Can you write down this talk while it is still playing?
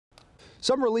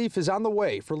Some relief is on the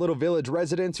way for Little Village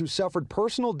residents who suffered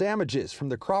personal damages from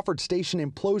the Crawford Station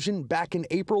implosion back in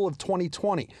April of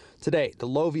 2020. Today, the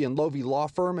Lovey & Lovey law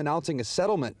firm announcing a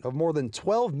settlement of more than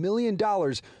 $12 million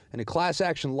in a class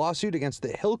action lawsuit against the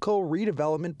Hillco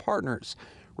Redevelopment Partners.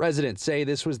 Residents say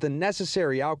this was the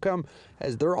necessary outcome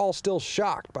as they're all still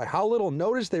shocked by how little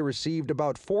notice they received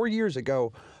about 4 years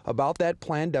ago about that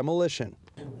planned demolition.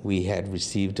 We had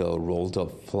received a rolled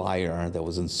up flyer that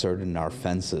was inserted in our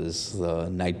fences the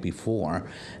night before,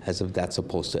 as if that's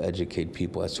supposed to educate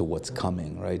people as to what's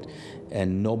coming, right?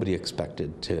 And nobody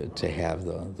expected to have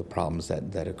the problems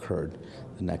that occurred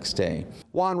the next day.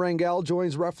 Juan Rangel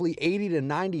joins roughly 80 to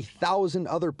 90,000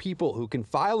 other people who can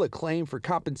file a claim for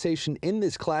compensation in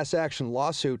this class action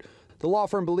lawsuit. The law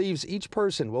firm believes each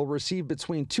person will receive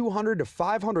between $200 to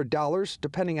 $500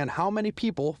 depending on how many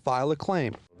people file a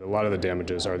claim. A lot of the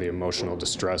damages are the emotional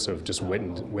distress of just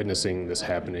witnessing this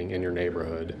happening in your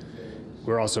neighborhood.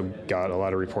 We're also got a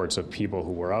lot of reports of people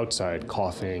who were outside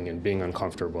coughing and being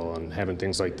uncomfortable and having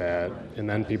things like that. And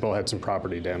then people had some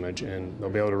property damage, and they'll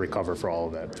be able to recover for all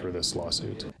of that through this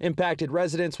lawsuit. Impacted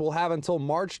residents will have until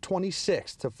March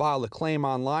 26th to file a claim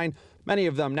online. Many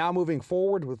of them now moving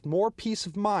forward with more peace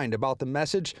of mind about the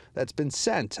message that's been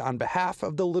sent on behalf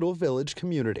of the Little Village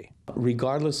community.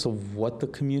 Regardless of what the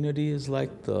community is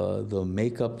like, the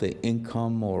makeup, the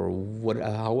income, or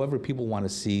however people want to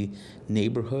see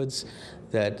neighborhoods,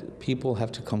 that people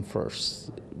have to come first,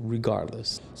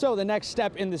 regardless. So the next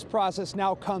step in this process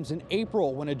now comes in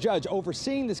April when a judge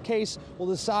overseeing this case will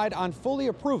decide on fully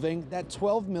approving that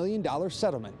 $12 million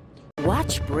settlement.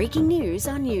 Watch breaking news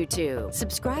on YouTube.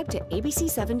 Subscribe to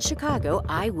ABC7 Chicago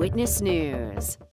Eyewitness News.